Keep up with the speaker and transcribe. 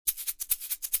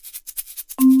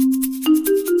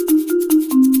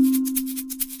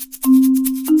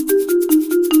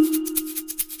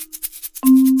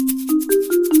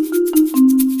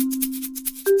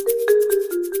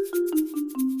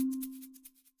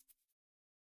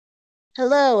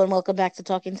Hello and welcome back to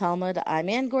Talking Talmud. I'm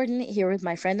Ann Gordon here with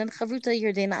my friend and chavruta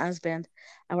Yerdena Asband.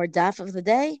 Our daf of the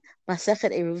day,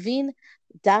 Masechet Eruvin,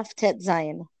 daf Tet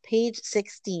Zayin, page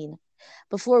 16.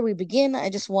 Before we begin, I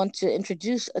just want to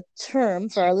introduce a term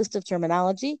for our list of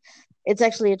terminology. It's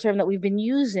actually a term that we've been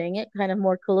using kind of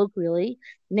more colloquially,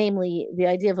 namely the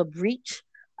idea of a breach,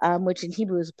 which in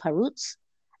Hebrew is parutz.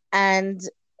 And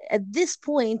at this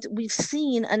point, we've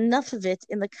seen enough of it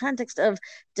in the context of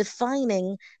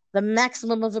defining the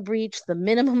maximum of a breach, the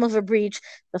minimum of a breach,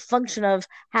 the function of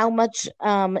how much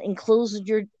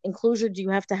enclosure do you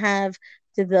have to have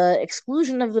to the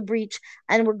exclusion of the breach.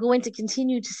 And we're going to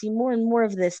continue to see more and more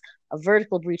of this, a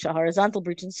vertical breach, a horizontal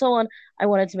breach, and so on. I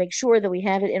wanted to make sure that we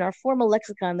have it in our formal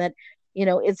lexicon that,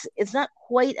 it's not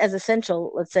quite as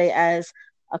essential, let's say, as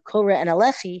a Korah and a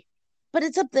Lechi, but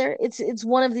it's up there. It's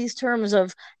one of these terms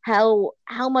of how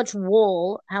much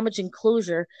wall, how much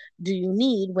enclosure do you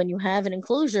need when you have an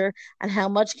enclosure, and how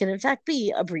much can in fact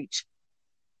be a breach.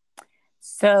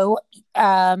 So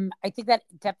I think that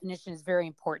definition is very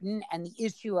important. And the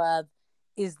issue of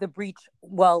is the breach,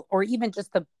 well, or even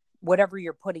just the whatever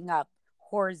you're putting up,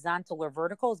 horizontal or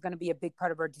vertical, is going to be a big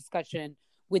part of our discussion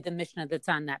with the Mishnah that's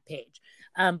on that page.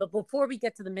 But before we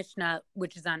get to the Mishnah,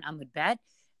 which is on Amud Bet,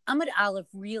 Amud Aleph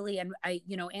really, and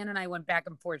Ann and I went back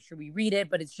and forth, should we read it?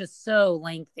 But it's just so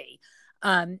lengthy.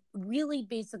 Really,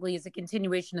 basically, is a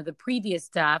continuation of the previous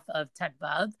stuff of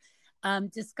Tadvav,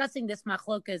 discussing this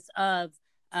machlokas of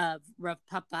Rav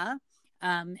Papa,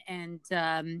 and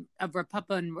of Rav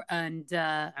Papa and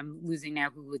I'm losing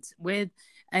now who it's with,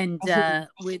 and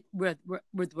with Rav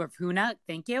Huna.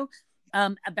 Thank you.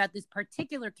 About this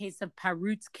particular case of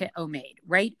parutz ke'omed,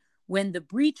 right? When the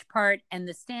breach part and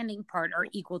the standing part are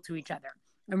equal to each other.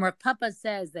 And Rav Papa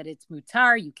says that it's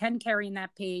mutar, you can carry in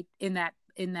that page in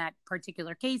that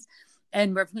particular case,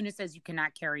 and Rav Huna says you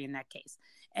cannot carry in that case.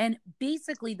 And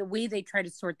basically, the way they try to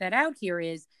sort that out here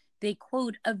is they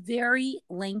quote a very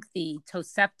lengthy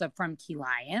Tosefta from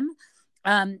Kilayim,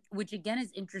 which again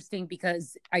is interesting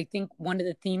because I think one of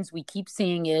the themes we keep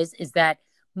seeing is that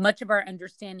much of our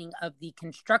understanding of the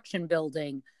construction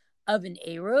building of an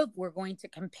Eruv, we're going to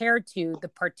compare to the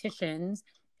partitions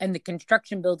and the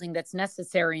construction building that's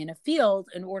necessary in a field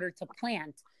in order to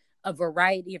plant a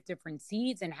variety of different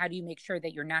seeds. And how do you make sure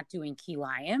that you're not doing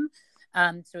Kilayim?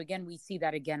 So again, we see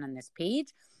that again on this page,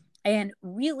 and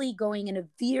really going in a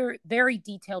very, very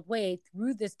detailed way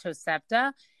through this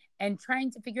Tosefta and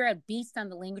trying to figure out, based on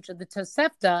the language of the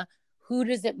Tosefta, who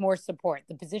does it more support,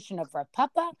 the position of Rav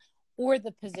Papa or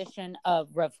the position of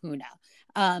Rav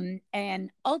Huna? And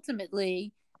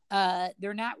ultimately,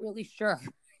 they're not really sure,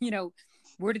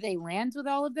 where do they land with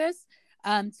all of this?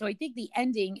 So I think the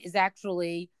ending is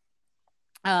actually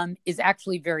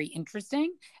very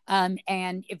interesting.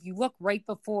 And if you look right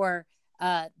before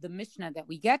the Mishnah that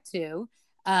we get to,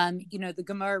 the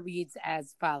Gemara reads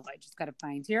as follows. I just got to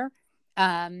find here.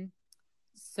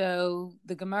 So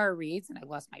the Gemara reads, and I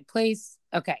lost my place.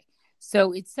 Okay.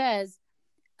 So it says,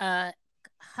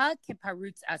 ha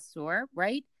keparutz asur,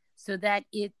 right? So that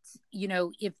it's,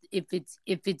 if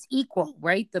it's equal,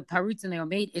 right? The parutz and the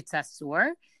omeid, it's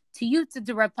asur. Tiyufta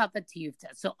to Rav Papa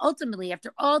tiyufta. So ultimately,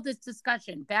 after all this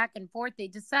discussion back and forth, they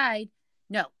decide,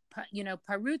 no,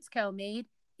 parutz ke'omeid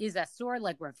is asur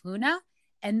like Rav Huna,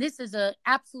 and this is an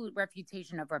absolute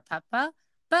refutation of Rav Papa.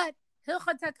 But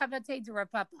hilchata kavate to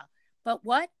Rav Papa. But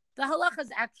what? The halacha is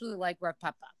actually like Rav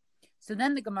Papa. So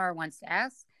then the Gemara wants to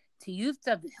ask,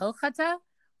 tiyufta hilchata,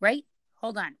 right?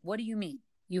 Hold on. What do you mean?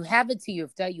 You have a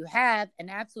tiyufta, you have an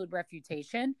absolute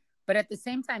refutation, but at the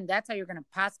same time, that's how you're going to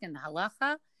paskin the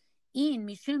halacha. In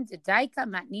mishum dedaika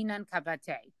matninan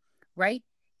kavate, right?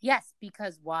 Yes,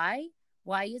 because why?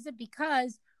 Why is it?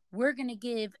 Because we're going to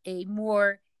give a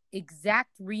more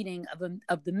exact reading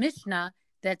of the Mishnah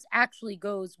that actually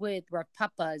goes with Rav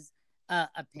Papa's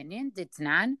opinion.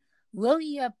 Ditnan lo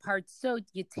yeh partzot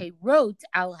yeterot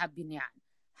al habinyan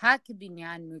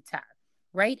hakibinyan mutar,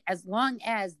 right? As long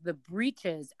as the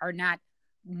breaches are not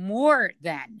more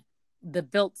than the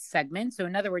built segment. So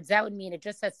in other words, that would mean it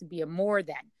just has to be a more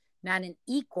than, not an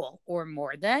equal or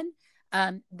more than,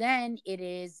 then it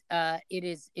is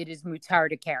mutar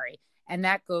to carry. And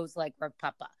that goes like Rav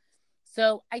Papa.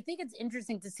 So I think it's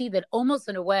interesting to see that almost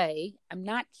in a way, I'm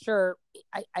not sure,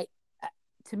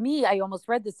 to me, I almost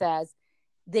read this as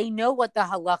they know what the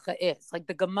halacha is. Like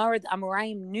the Gemara, the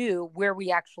Amoraim knew where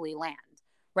we actually land,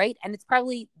 right? And it's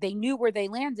probably, they knew where they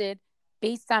landed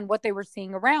based on what they were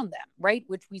seeing around them, right?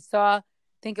 Which we saw, I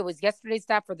think it was yesterday's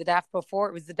daf or the daf before.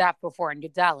 It was the daf before in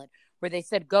Gedalit, where they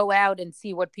said, go out and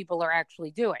see what people are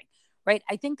actually doing, right?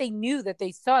 I think they knew that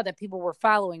they saw that people were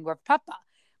following Rav Papa.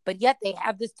 but yet they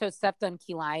have this Tosefta and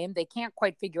Kilayim. They can't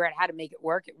quite figure out how to make it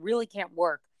work. It really can't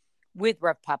work with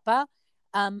Rav Papa.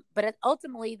 But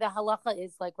ultimately, the halacha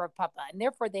is like Rav Papa, and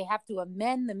therefore they have to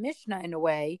amend the Mishnah in a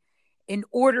way in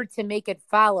order to make it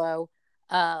follow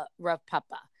Rav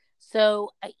Papa.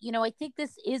 So, I think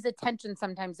this is a tension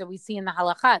sometimes that we see in the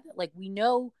halacha. Like, we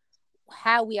know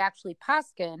how we actually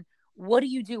paskin. What do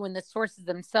you do when the sources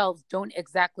themselves don't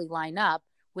exactly line up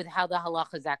with how the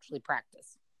halacha is actually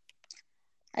practiced?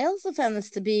 I also found this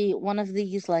to be one of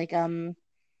these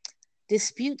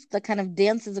disputes that kind of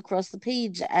dances across the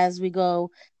page as we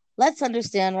go. Let's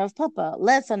understand Rav Papa.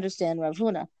 Let's understand Rav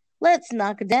Huna. Let's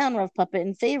knock down Rav Papa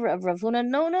in favor of Rav Huna.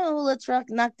 No, let's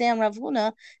knock down Rav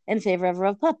Huna in favor of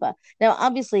Rav Papa. Now,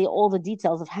 obviously, all the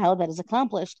details of how that is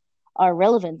accomplished are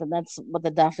relevant, and that's what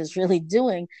the daf is really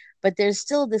doing. But there's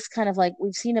still this kind of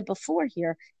we've seen it before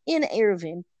here in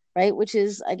Eruvin, right? Which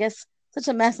is, I guess, such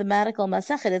a mathematical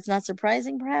masechet. It's not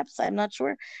surprising, perhaps, I'm not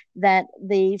sure, that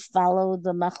they follow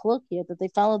the machlokiyot, that they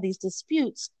follow these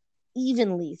disputes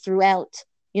evenly throughout.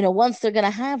 Once they're going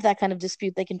to have that kind of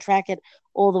dispute, they can track it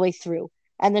all the way through.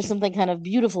 And there's something kind of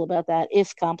beautiful about that,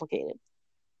 if complicated.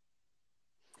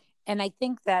 And I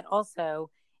think that also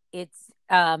it's,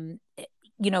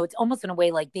 it's almost in a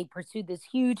way like they pursued this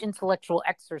huge intellectual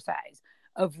exercise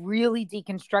of really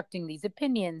deconstructing these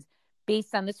opinions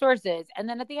based on the sources. And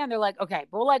then at the end, they're like, okay,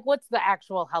 but what's the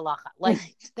actual halacha?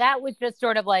 That was just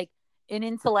sort of like an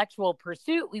intellectual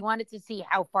pursuit. We wanted to see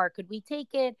how far could we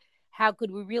take it? How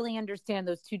could we really understand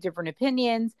those two different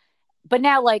opinions? But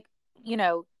now,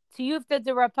 tiyufta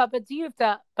de Rav Papa,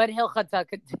 tiyufta, but hilchata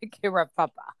to Rav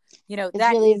Papa. That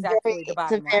really is actually the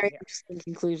bottom line. It's a very interesting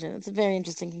conclusion. It's a very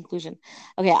interesting conclusion.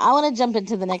 Okay, I want to jump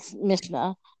into the next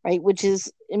Mishnah, right, which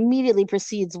is immediately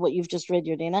precedes what you've just read,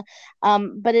 Yordana.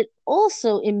 But it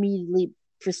also immediately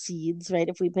precedes, right,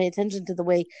 if we pay attention to the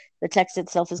way the text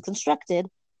itself is constructed,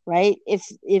 right?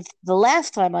 If the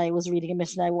last time I was reading a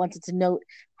Mishnah, I wanted to note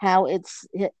how it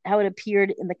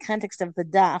appeared in the context of the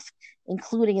daf,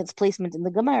 including its placement in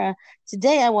the Gemara.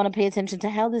 Today, I want to pay attention to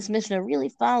how this Mishnah really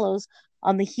follows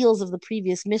on the heels of the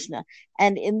previous Mishnah.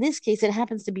 And in this case, it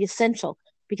happens to be essential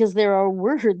because there are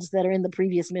words that are in the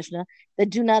previous Mishnah that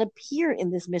do not appear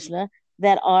in this Mishnah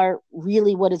that are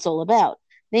really what it's all about.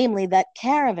 Namely, that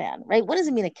caravan, right? What does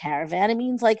it mean, a caravan? It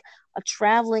means like a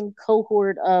traveling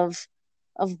cohort of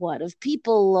what? Of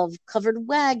people, of covered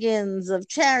wagons, of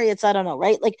chariots, I don't know,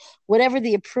 right? Like whatever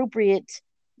the appropriate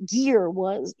gear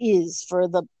is for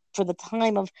the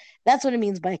time of, that's what it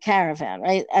means by caravan,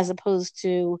 right? As opposed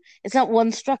to, it's not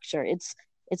one structure, it's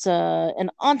an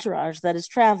entourage that is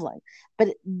traveling.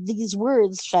 But these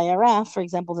words, shayara, for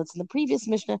example, that's in the previous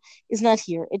Mishnah, is not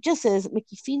here. It just says,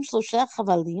 Mekifin shlosha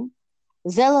chavalim,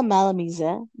 zela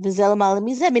malamizeh, v'zela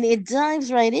malamizeh. I mean, it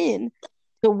dives right in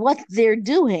to what they're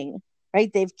doing,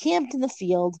 right? They've camped in the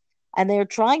field and they're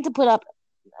trying to put up,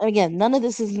 again, none of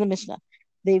this is in the Mishnah.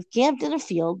 They've camped in a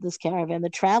field, this caravan. The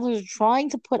travelers are trying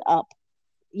to put up,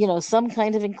 some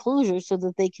kind of enclosure so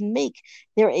that they can make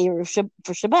their Eruv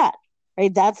for Shabbat,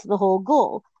 right? That's the whole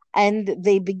goal. And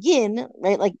they begin,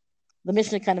 right? Like the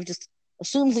Mishnah kind of just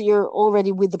assumes that you're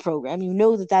already with the program. You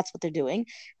know that that's what they're doing.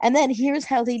 And then here's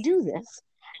how they do this.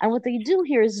 And what they do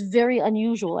here is very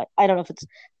unusual. I don't know if it's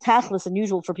tachlis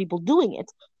unusual for people doing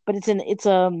it, but it's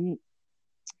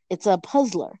a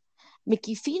puzzler.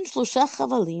 Mikifin shlosha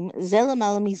chavalim zela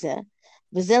malamizeh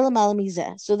v'zela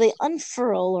malamizeh. So they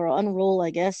unfurl or unroll,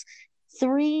 I guess,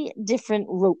 3 different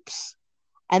ropes,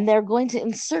 and they're going to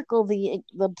encircle the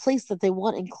place that they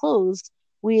want enclosed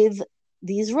with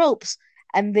these ropes,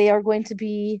 and they are going to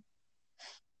be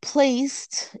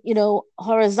placed,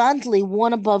 horizontally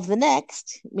one above the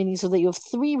next, meaning so that you have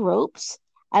 3 ropes,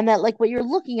 and that what you're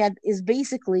looking at is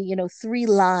basically, 3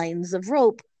 lines of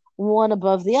rope, one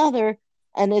above the other,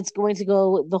 and it's going to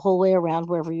go the whole way around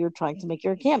wherever you're trying to make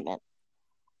your encampment.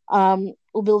 You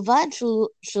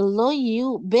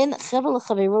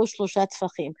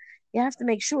have to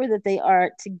make sure that they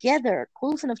are together,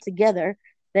 close enough together,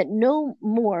 that no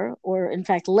more, or in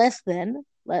fact less than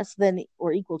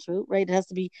or equal to, right? It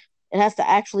has to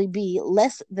actually be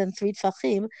less than 3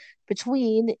 tfachim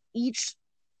between each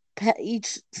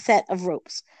set of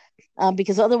ropes,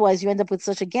 because otherwise you end up with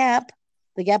such a gap.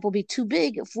 The gap will be too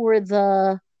big for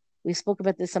we spoke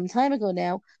about this some time ago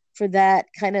now, for that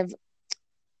kind of,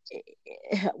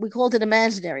 we called it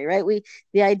imaginary, right?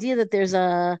 The idea that there's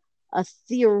a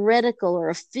theoretical or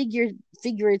a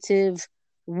figurative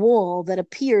wall that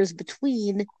appears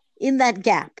in that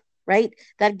gap, right?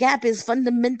 That gap is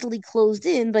fundamentally closed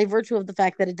in by virtue of the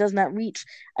fact that it does not reach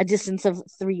a distance of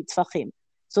 3 tfachim.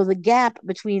 So the gap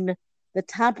between the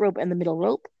top rope and the middle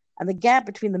rope, and the gap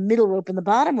between the middle rope and the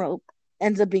bottom rope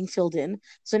ends up being filled in.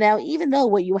 So now, even though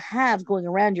what you have going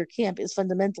around your camp is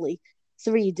fundamentally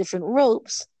 3 different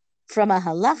ropes, from a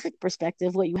halachic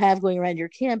perspective, what you have going around your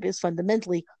camp is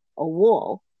fundamentally a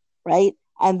wall, right?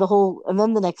 And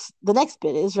then the next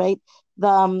bit is right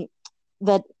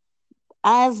that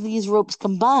as these ropes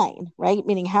combine, right,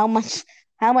 meaning how much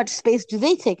space do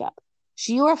they take up?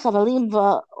 Shiur chavalim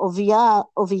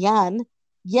oviyan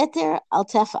yeter al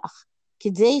tefach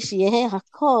kidei sheyehe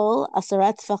hakol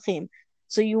asarat tefachim.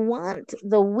 So you want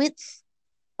the width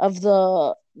of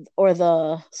the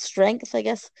strength, I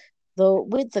guess, the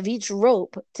width of each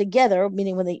rope together,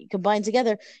 meaning when they combine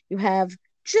together, you have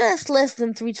just less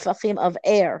than 3 tefachim of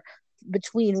air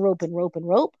between rope and rope and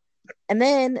rope. And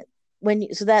then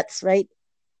so that's right,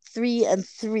 3 and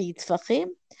 3 tefachim.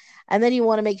 And then you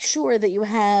want to make sure that you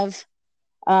have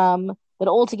that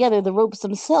altogether the ropes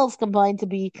themselves combine to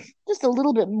be just a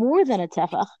little bit more than a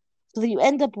tefach, so that you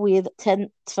end up with 10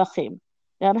 tefachim.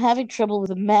 Now I'm having trouble with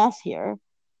the math here,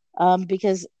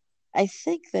 because I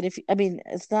think that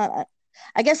it's not.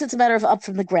 I guess it's a matter of up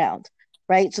from the ground,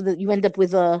 right? So that you end up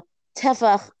with a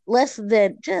tefach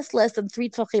just less than 3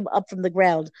 tefachim up from the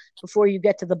ground before you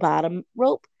get to the bottom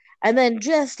rope, and then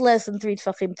just less than 3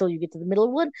 tefachim until you get to the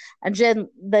middle one, and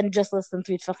then just less than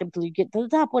 3 tefachim until you get to the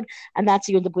top one, and that's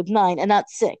you end up with 9 and not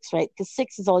 6, right? Because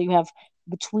 6 is all you have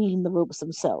between the ropes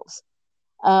themselves.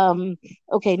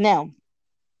 Okay, now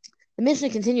the Mishnah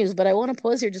continues, but I want to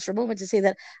pause here just for a moment to say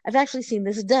that I've actually seen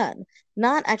this done,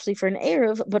 not actually for an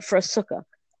Erev, but for a sukkah,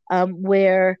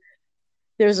 where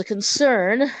there's a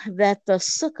concern that the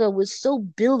sukkah was so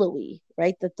billowy,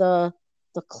 right, that the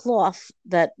cloth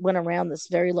that went around this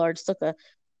very large sukkah,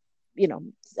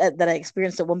 that I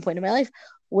experienced at one point in my life,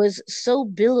 was so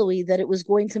billowy that it was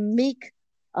going to make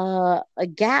a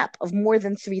gap of more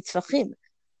than 3 tefachim.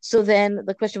 So then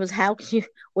the question was,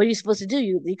 what are you supposed to do?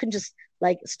 You can just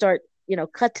start,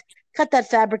 cut that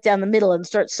fabric down the middle and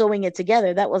start sewing it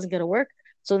together. That wasn't going to work.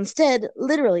 So instead,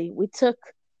 literally, we took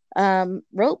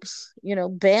ropes,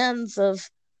 bands of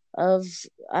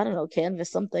I don't know,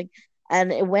 canvas, something,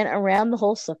 and it went around the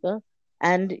whole sukkah,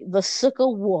 and the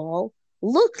sukkah wall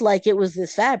looked like it was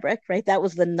this fabric, right? That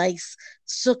was the nice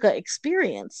sukkah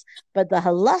experience, but the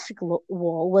halachic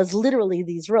wall was literally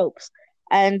these ropes,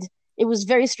 and it was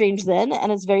very strange then,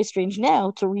 and it's very strange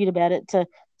now to read about it, to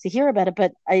hear about it.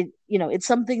 But it's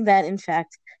something that in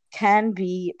fact can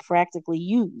be practically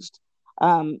used,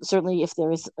 certainly if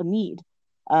there is a need,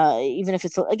 even if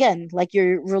it's, again, like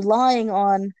you're relying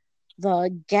on the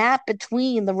gap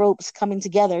between the ropes coming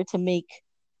together to make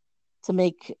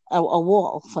a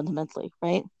wall, fundamentally,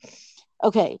 right?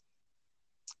 Okay,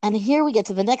 and here we get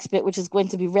to the next bit, which is going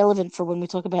to be relevant for when we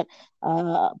talk about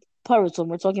parutz, when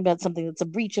we're talking about something that's a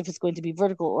breach, if it's going to be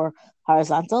vertical or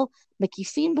horizontal.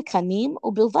 Mekifin bekanim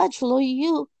ubilvad shelo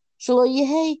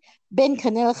yehei ben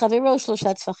kaneh lechavero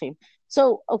shlosha tefachim.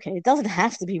 So, okay, it doesn't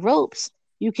have to be ropes.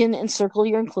 You can encircle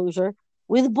your enclosure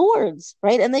with boards,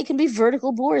 right? And they can be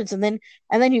vertical boards, and then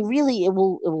you really, it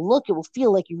will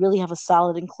feel like you really have a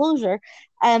solid enclosure.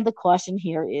 And the caution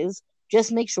here is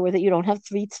just make sure that you don't have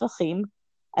 3 tefachim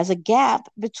as a gap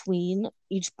between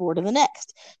each board and the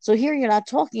next. So here you're not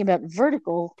talking about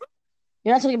vertical,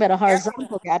 you're not talking about a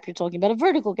horizontal gap, you're talking about a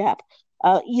vertical gap.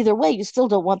 Either way, you still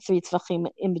don't want 3 tefachim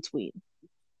in between.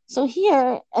 So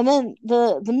here, and then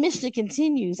the Mishnah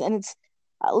continues, and it's,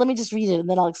 let me just read it, and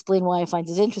then I'll explain why I find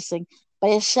it interesting. By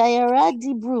a shayara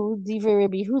dibru divrei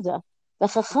Rabbi Yehuda, the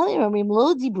chachamim omrim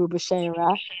lo dibru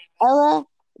b'shayara ela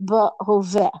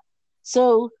b'hoveh.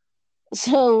 So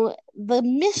the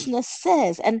Mishnah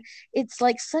says, and it's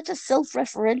like such a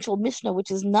self-referential Mishnah,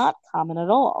 which is not common at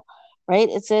all, right?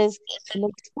 It says, when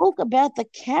they spoke about the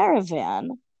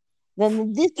caravan,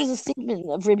 then this is a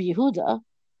statement of Rabbi Yehuda,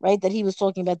 right? That he was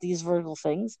talking about these vertical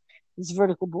things, these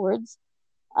vertical boards,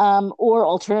 or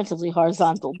alternatively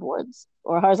horizontal boards,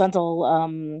 or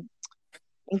horizontal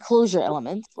enclosure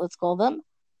elements, let's call them,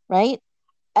 right?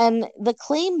 And the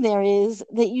claim there is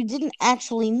that you didn't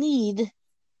actually need,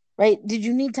 right? Did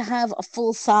you need to have a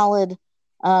full solid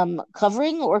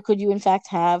covering, or could you in fact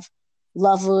have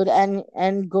lavud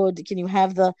and good? Can you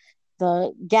have the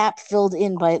gap filled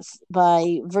in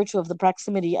by virtue of the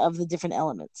proximity of the different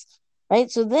elements, right?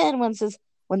 So then when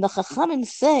the Chachamim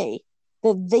say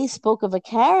that they spoke of a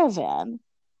caravan,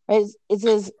 right? It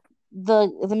says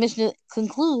the Mishnah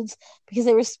concludes because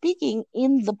they were speaking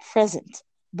in the present,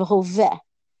 behoveh.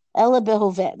 Ela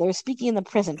behoveh. They're speaking in the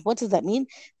present. What does that mean?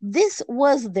 This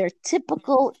was their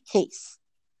typical case,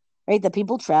 right? That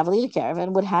people traveling in a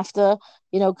caravan would have to,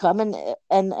 come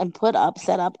and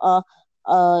set up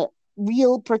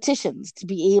real partitions to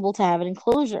be able to have an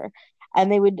enclosure.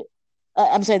 and they would.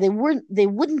 I'm sorry, they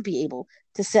wouldn't be able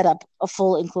to set up a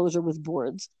full enclosure with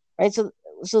boards, right?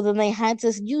 So then they had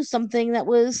to use something that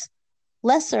was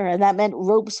lesser, and that meant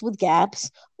ropes with gaps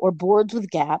or boards with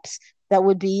gaps that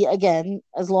would be, again,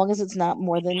 as long as it's not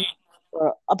more than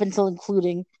or up until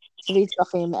including three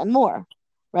tefachim and more,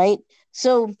 right?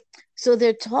 So so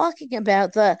they're talking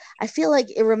about the. I feel like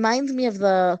it reminds me of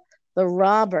the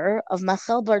robber of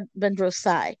Machel ben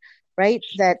Drosai, right?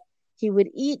 That he would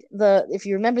eat the. If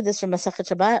you remember this from Masachet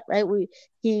Shabbat, right?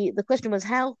 The question was,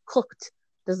 how cooked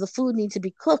does the food need to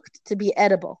be cooked to be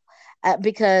edible?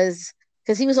 Because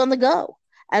he was on the go.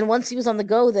 And once he was on the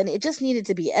go, then it just needed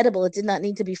to be edible. It did not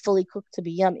need to be fully cooked to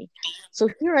be yummy. So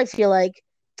here I feel like,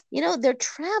 they're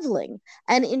traveling.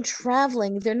 And in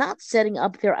traveling, they're not setting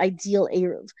up their ideal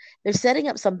Eruv. They're setting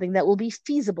up something that will be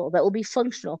feasible, that will be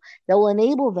functional, that will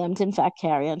enable them to, in fact,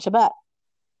 carry on Shabbat.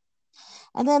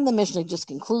 And then the Mishnah just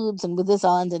concludes, and with this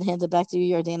I'll end and hand it back to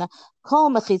you, Yardena. Kol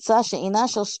mechitza she'ina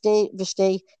shel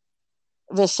shtei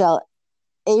v'shel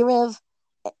Erev,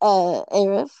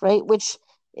 right, which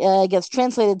gets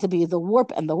translated to be the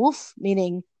warp and the woof,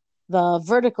 meaning the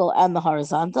vertical and the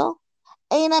horizontal.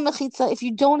 If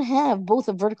you don't have both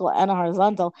a vertical and a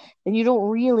horizontal, then you don't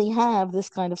really have this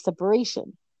kind of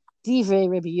separation. Divrei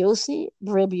Rabbi Yossi,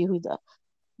 Rabbi Yehuda.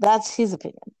 That's his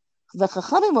opinion.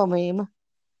 V'chachamim omrim,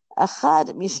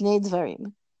 achad mishnei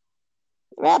dvarim.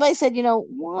 The rabbi said,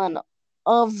 one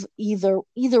of either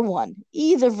one,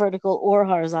 either vertical or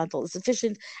horizontal is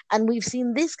sufficient. And we've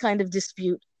seen this kind of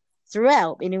dispute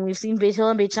throughout, meaning we've seen Beit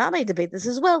Hillel and Beit Shammai debate this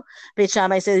as well. Beit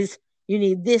Shammai says you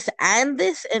need this and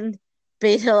this, and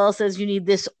Beit Hillel says you need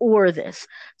this or this.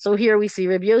 So here we see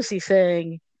Rabbi Yossi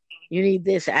saying you need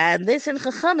this and this, and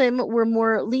Chachamim were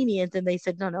more lenient, and they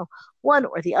said no, one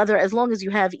or the other, as long as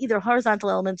you have either horizontal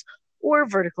elements or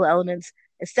vertical elements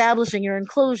establishing your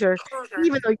enclosure,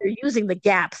 even though you're using the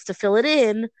gaps to fill it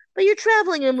in, but you're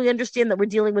traveling, and we understand that we're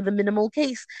dealing with a minimal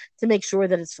case to make sure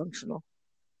that it's functional.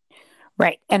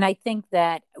 Right. And I think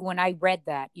that when I read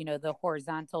that, the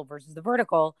horizontal versus the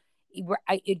vertical,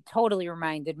 it totally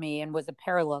reminded me and was a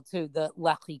parallel to the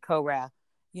Lechi Korah,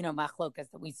 machlokas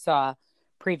that we saw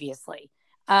previously.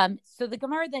 So the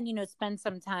Gemara then, spends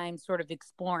some time sort of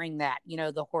exploring that,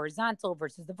 the horizontal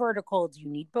versus the vertical. Do you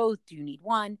need both? Do you need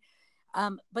one?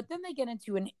 But then they get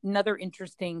into another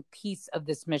interesting piece of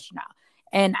this Mishnah.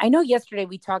 And I know yesterday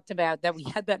we talked about that we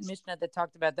had that Mishnah that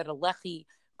talked about that a lechi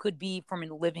could be from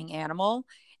a living animal.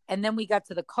 And then we got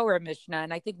to the Korah Mishnah.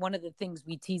 And I think one of the things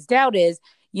we teased out is,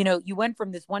 you went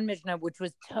from this one Mishnah, which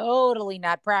was totally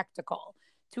not practical,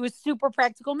 to a super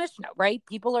practical Mishnah, right?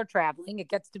 People are traveling. It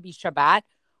gets to be Shabbat.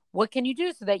 What can you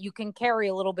do so that you can carry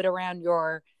a little bit around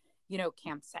your,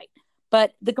 campsite?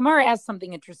 But the Gemara asks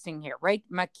something interesting here, right?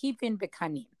 Makifin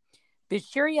bekanim,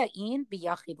 b'shiryain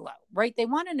b'yachid lo, right? They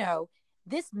want to know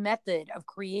this method of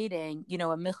creating, a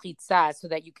mechitza so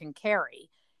that you can carry.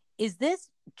 Is this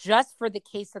just for the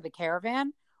case of the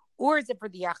caravan, or is it for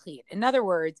the yachid? In other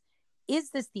words,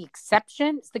 is this the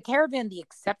exception? Is the caravan the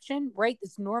exception, right?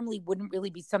 This normally wouldn't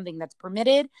really be something that's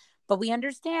permitted, but we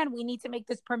understand we need to make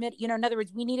this permit. In other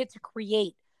words, we needed to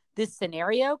create this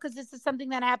scenario because this is something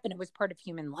that happened. It was part of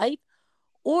human life.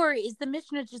 Or is the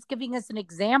Mishnah just giving us an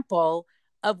example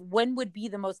of when would be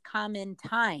the most common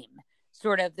time,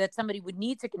 sort of, that somebody would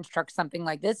need to construct something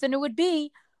like this? And it would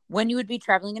be when you would be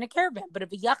traveling in a caravan. But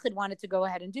if a yachid wanted to go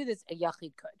ahead and do this, a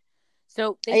yachid could.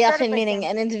 So a yachid meaning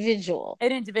an individual.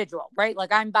 An individual, right?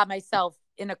 Like I'm by myself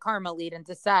in a Carmelite and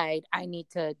decide I need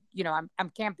to, I'm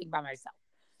camping by myself.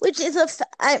 Which is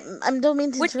I don't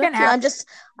mean to interrupt you. I'm just,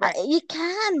 right. You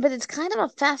can, but it's kind of a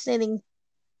fascinating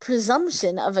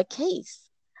presumption of a case.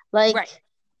 Like, right.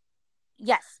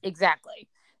 Yes, exactly.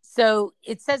 So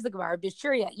it says the Gemara,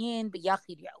 B'shiryain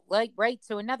b'yachid yo, like, right?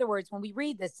 So in other words, when we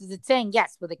read this, is it saying,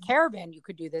 yes, with a caravan you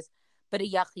could do this, but a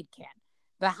yachid can.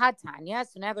 V'hatanya,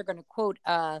 so now they're going to quote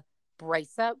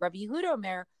Brisa, Rabbi Yehuda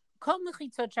Omer, Kol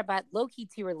mechitzot Shabbat lo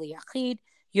kitir liyachid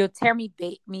yoter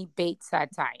mi beit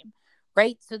satayim.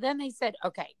 Right? So then they said,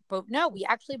 okay, but no, we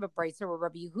actually have a Brisa where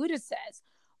Rabbi Yehuda says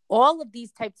all of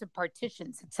these types of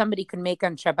partitions that somebody can make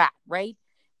on Shabbat, right?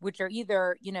 Which are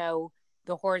either,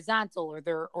 the horizontal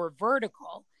or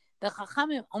vertical, the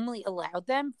Chachamim only allowed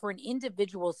them for an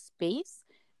individual space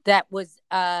that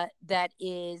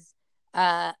is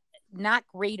not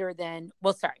greater than,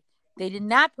 they did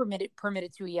not permit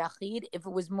it to a yachid if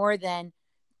it was more than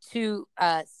 2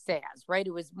 seas, right?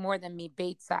 It was more than mi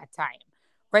beit satayim,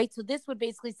 right? So this would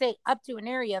basically say up to an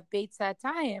area of beit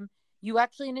satayim,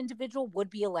 an individual would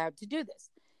be allowed to do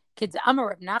this. Kids Amar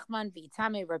Rav Nachman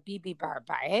v'itame Rabbi Bar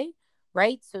Abaye,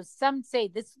 right? So some say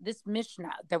this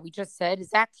Mishnah that we just said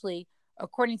is actually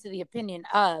according to the opinion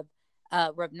of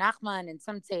Rav Nachman, and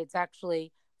some say it's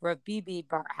actually Rav Bibi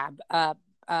Bar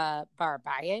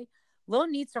Abaye, lo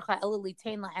nitzracha ela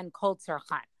litain lahen kol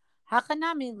tzarchan.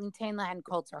 Hachanami litain lahen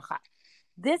kol tzarchan.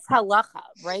 This halacha,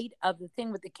 right, of the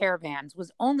thing with the caravans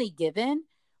was only given,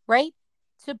 right,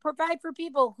 to provide for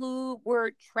people who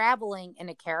were traveling in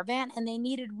a caravan and they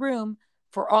needed room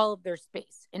for all of their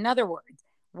space. In other words,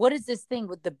 what is this thing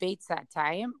with the Beit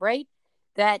Satayim, right?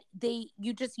 That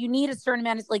you need a certain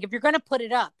amount of, like, if you're going to put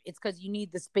it up, it's because you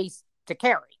need the space to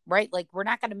carry, right? Like, we're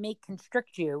not going to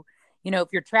constrict you, if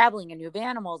you're traveling and you have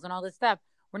animals and all this stuff,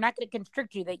 we're not going to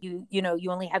constrict you that you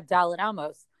only have Dalit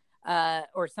Amos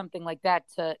or something like that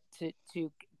to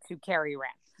carry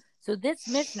around. So this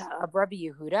Mishnah of Rabbi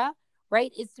Yehuda,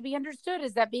 right, is to be understood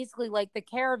as that basically, like, the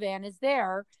caravan is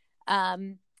there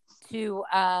to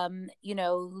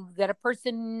that a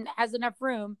person has enough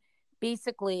room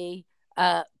basically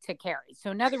to carry.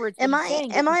 So in other words, am I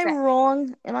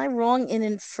wrong in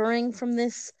inferring from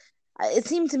this? It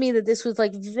seemed to me that this was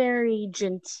like a very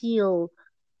genteel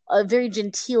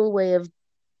way of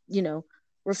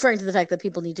referring to the fact that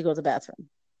people need to go to the bathroom.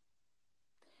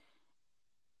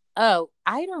 Oh,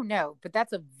 I don't know, but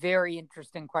that's a very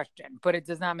interesting question. But it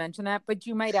does not mention that. But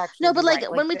you might actually no, but like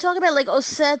right. when we talk about like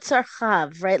Oset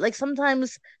Sarchav, right? Like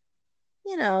sometimes,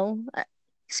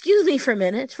 excuse me for a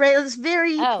minute, right? It's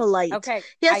very polite. Okay,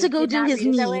 he has to go do his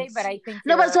needs. That way, but I think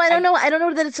no, but so I don't know. I don't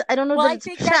know that it's. I don't know that it's. I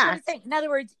think that's what it's saying. In other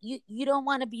words, you don't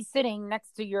want to be sitting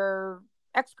next to your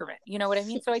excrement. You know what I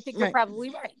mean? So I think you're probably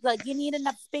right. Like, you need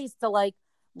enough space to like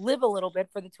live a little bit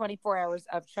for the 24 hours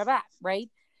of Shabbat, right?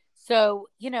 So,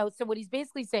 so what he's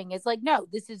basically saying is like, no,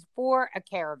 this is for a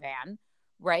caravan,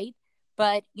 right?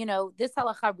 But, this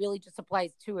halacha really just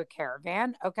applies to a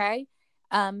caravan, okay?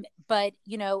 But,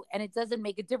 and it doesn't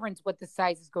make a difference what the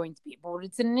size is going to be. But when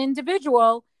it's an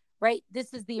individual, right,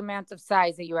 this is the amount of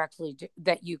size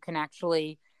that you can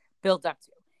actually build up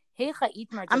to.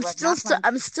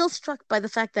 I'm still struck by the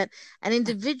fact that an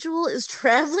individual is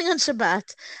traveling on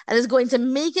Shabbat and is going to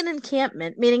make an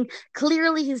encampment, meaning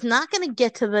clearly he's not going to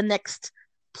get to the next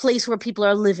place where people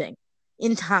are living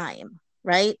in time,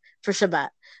 right, for Shabbat.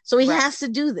 So he has to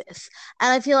do this.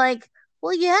 And I feel like,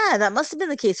 well, yeah, that must have been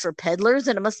the case for peddlers,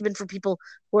 and it must have been for people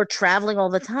who are traveling all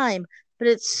the time. But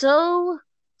it's so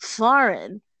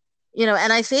foreign,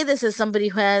 and I say this as somebody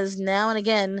who has now and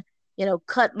again,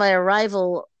 cut my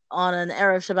arrival on an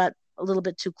Erev Shabbat a little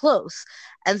bit too close.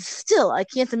 And still, I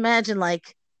can't imagine,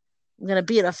 like, I'm going to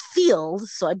be in a field,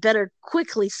 so I better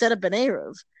quickly set up an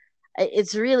Erev.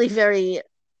 It's really very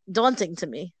daunting to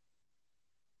me.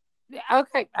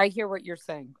 Okay, I hear what you're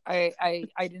saying. I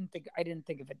didn't think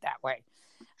of it that way.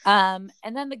 And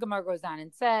then the Gemara goes on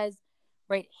and says,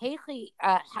 right, Heicha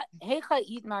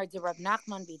Itmar de Rav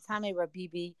Nachman Bitame Rav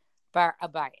Bibi Bar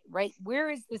Abaye, right? Where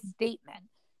is the statement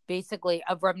basically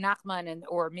of Rav Nachman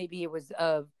or maybe it was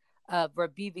of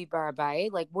Rav Bibi Bar Abaye?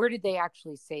 Like, where did they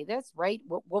actually say this, right?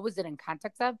 What was it in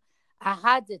context of?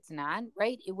 Ahad Itznan,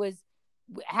 right? It was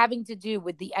having to do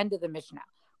with the end of the Mishnah.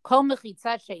 Kol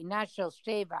mechitza she'ina shel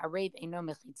shtei va'arev eino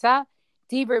mechitza,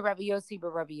 divrei Rabbi Yossi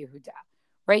b'Rabbi Yehuda.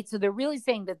 Right? So they're really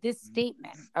saying that this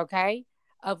statement, okay,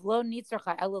 of lo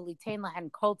nitzracha ela litain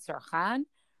lahen kol tzarchan,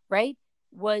 right,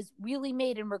 was really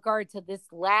made in regard to this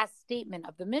last statement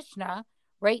of the Mishnah,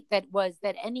 right, that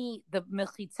the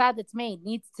mechitza that's made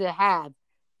needs to have,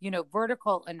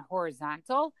 vertical and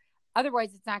horizontal.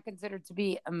 Otherwise, it's not considered to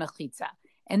be a mechitza.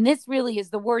 And this really is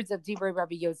the words of Divrei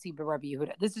Rabbi Yossi b'Rabbi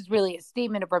Yehuda. This is really a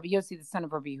statement of Rabbi Yossi, the son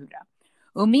of Rabbi Yehuda.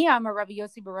 Umi amar Rabbi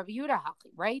Yossi b'Rabbi Yehuda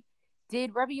hachi, right?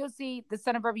 Did Rabbi Yossi, the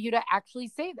son of Rabbi Yehuda, actually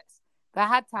say this?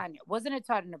 V'hatanya, wasn't it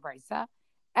taught in a brisa?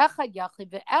 Echad yachid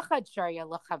ve'echad sharya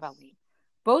l'chavalim.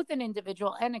 Both an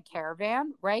individual and a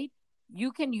caravan, right?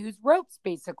 You can use ropes,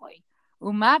 basically.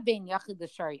 Uma ben yachid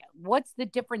l'sharya. What's the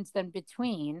difference then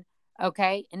between,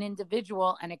 okay, an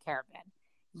individual and a caravan?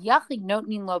 Yachid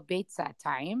notnin lo beit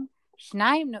satayim,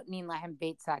 shnayim notnin lahem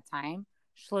beit satayim,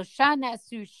 shlosha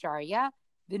nasu sharya,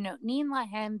 v'notnin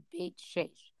lahem beit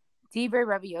sheish. Divrei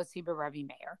Rabbi Yossi b'Rabbi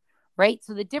Meir. Right?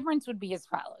 So the difference would be as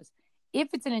follows.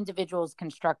 If it's an individual who's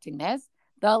constructing this,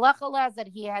 the halacha allows that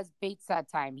he has beit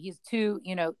satayim. He has two,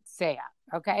 seah,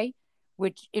 okay,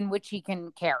 in which he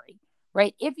can carry.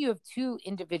 Right? If you have two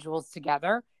individuals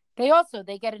together, they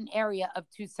get an area of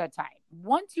two satayim.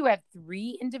 Once you have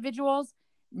three individuals,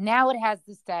 now it has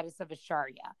the status of a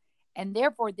sharia. And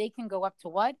therefore, they can go up to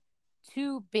what?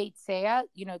 Two beit seah,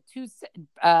 two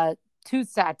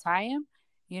satayim,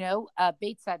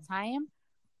 beit satayim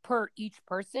per each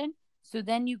person. So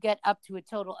then you get up to a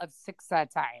total of 6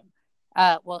 satayim.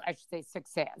 Well, I should say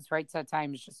 6 seahs, right?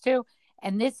 Satayim is just 2.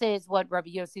 And this is what Rabbi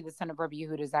Yossi, the son of Rabbi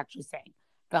Yehuda, is actually saying.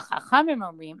 The Chachamim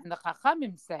Omrim, and the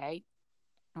Chachamim say,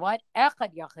 what?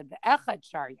 Echad Yachid, Echad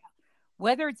Sharia.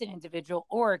 Whether it's an individual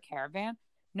or a caravan,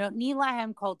 Notni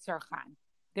Lahem Kol Tzarchan.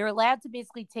 They're allowed to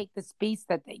basically take the space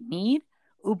that they need.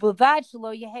 Ubavad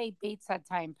Shelo Yehei Beit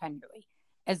Satayim Panui.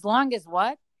 As long as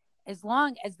what? As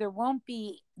long as there won't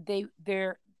be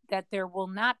that there will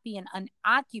not be an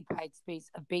unoccupied space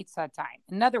of Beit Satayim.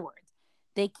 In other words,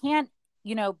 they can't,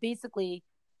 basically,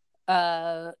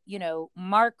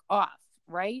 mark off,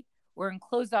 right? Or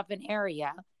enclose off an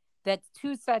area that's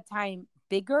 2 satayim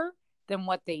bigger than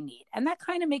what they need. And that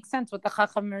kind of makes sense what the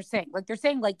Chachamim are saying. Like they're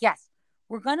saying, yes,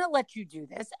 we're going to let you do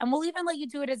this, and we'll even let you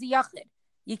do it as a yachid.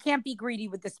 You can't be greedy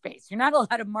with the space. You're not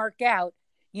allowed to mark out,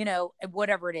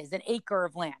 whatever it is, an acre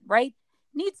of land, right?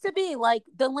 Needs to be like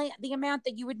the land, the amount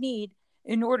that you would need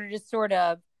in order to sort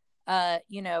of,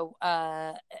 in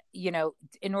order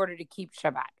to keep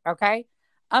Shabbat. Okay.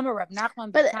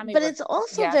 But it's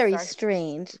also very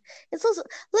strange. It's also,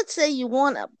 let's say you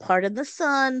want a part in the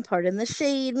sun, part in the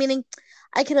shade, meaning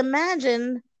I can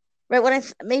imagine,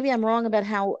 right, maybe I'm wrong about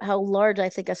how large I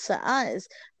think a sa'ah is,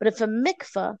 but if a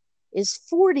mikvah is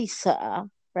 40 sa'ah,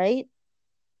 right?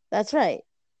 That's right.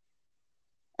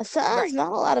 A sa'ah is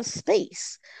not a lot of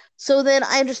space. So then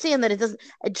I understand that it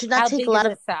should not take a lot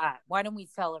of sa'ah. Why don't we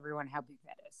tell everyone how big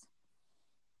that is?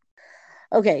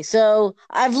 Okay, so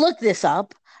I've looked this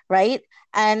up, right?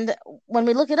 And when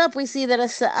we look it up, we see that a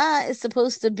sa'ah is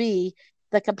supposed to be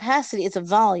the capacity. It's a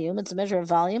volume. It's a measure of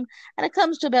volume. And it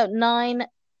comes to about 9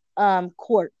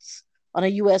 quarts on a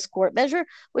U.S. quart measure,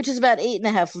 which is about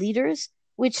 8.5 liters,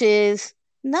 which is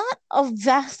not a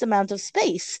vast amount of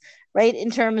space, right?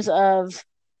 In terms of,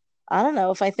 I don't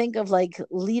know, if I think of like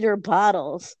liter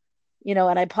bottles,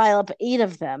 and I pile up 8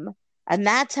 of them, and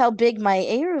that's how big my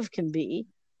Eruv can be,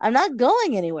 I'm not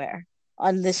going anywhere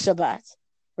on this Shabbat,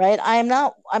 right? I'm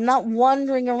not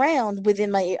wandering around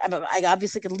within I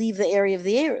obviously could leave the area of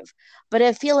the Eruv, but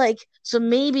I feel like, so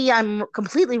maybe I'm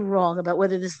completely wrong about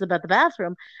whether this is about the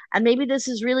bathroom, and maybe this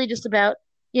is really just about,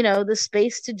 the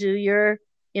space to do your,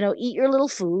 eat your little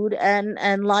food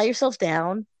and lie yourself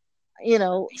down,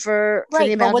 for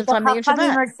the amount of time that you're Shabbat. The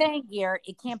Chachamim are saying here,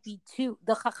 it can't be too,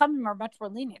 the Chachamim are much more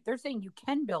lenient. They're saying you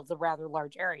can build a rather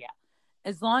large area,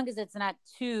 as long as it's not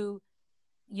too,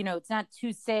 it's not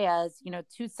 2 seas,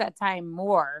 2 satayim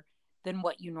more than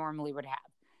what you normally would have.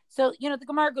 So, the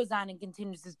Gemara goes on and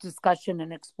continues this discussion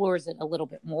and explores it a little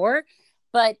bit more.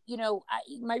 But,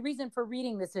 my reason for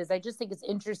reading this is I just think it's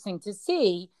interesting to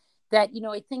see that,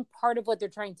 I think part of what they're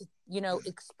trying to,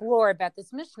 explore about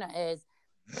this Mishnah is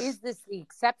this the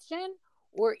exception,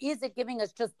 or is it giving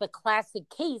us just the classic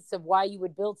case of why you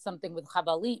would build something with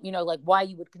chavalim, like why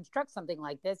you would construct something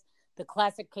like this, the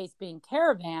classic case being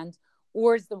caravans,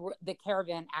 or is the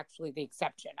caravan actually the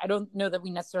exception? I don't know that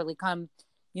we necessarily come,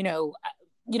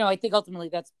 I think ultimately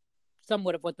that's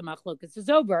somewhat of what the machlokas is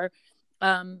over.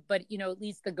 But, at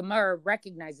least the Gemara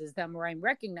recognizes them, or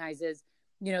recognizes,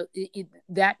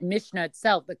 that Mishnah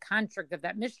itself, the construct of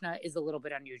that Mishnah is a little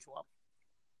bit unusual.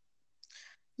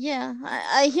 Yeah,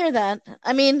 I hear that.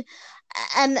 I mean,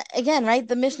 and again, right,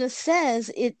 the Mishnah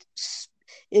says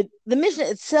the Mishnah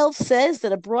itself says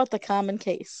that it brought the common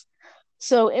case.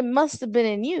 So it must have been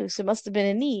in use. It must have been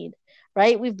in need,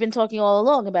 right? We've been talking all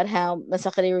along about how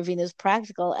Masachet Eruvin is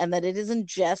practical, and that it isn't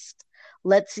just,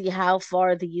 let's see how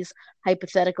far these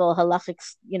hypothetical halachic,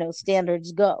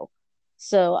 standards go.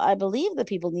 So I believe that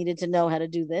people needed to know how to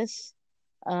do this.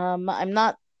 I'm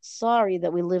not sorry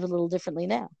that we live a little differently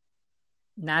now.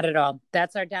 Not at all.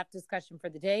 That's our DAF discussion for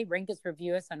the day. Rank us,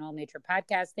 review us on all major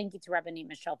podcasts. Thank you to Rabbanit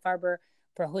Michelle Farber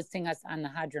for hosting us on the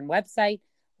Hadran website.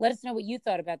 Let us know what you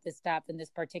thought about this DAF and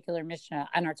this particular Mishnah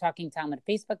on our Talking Talmud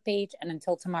Facebook page. And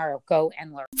until tomorrow, go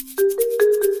and learn.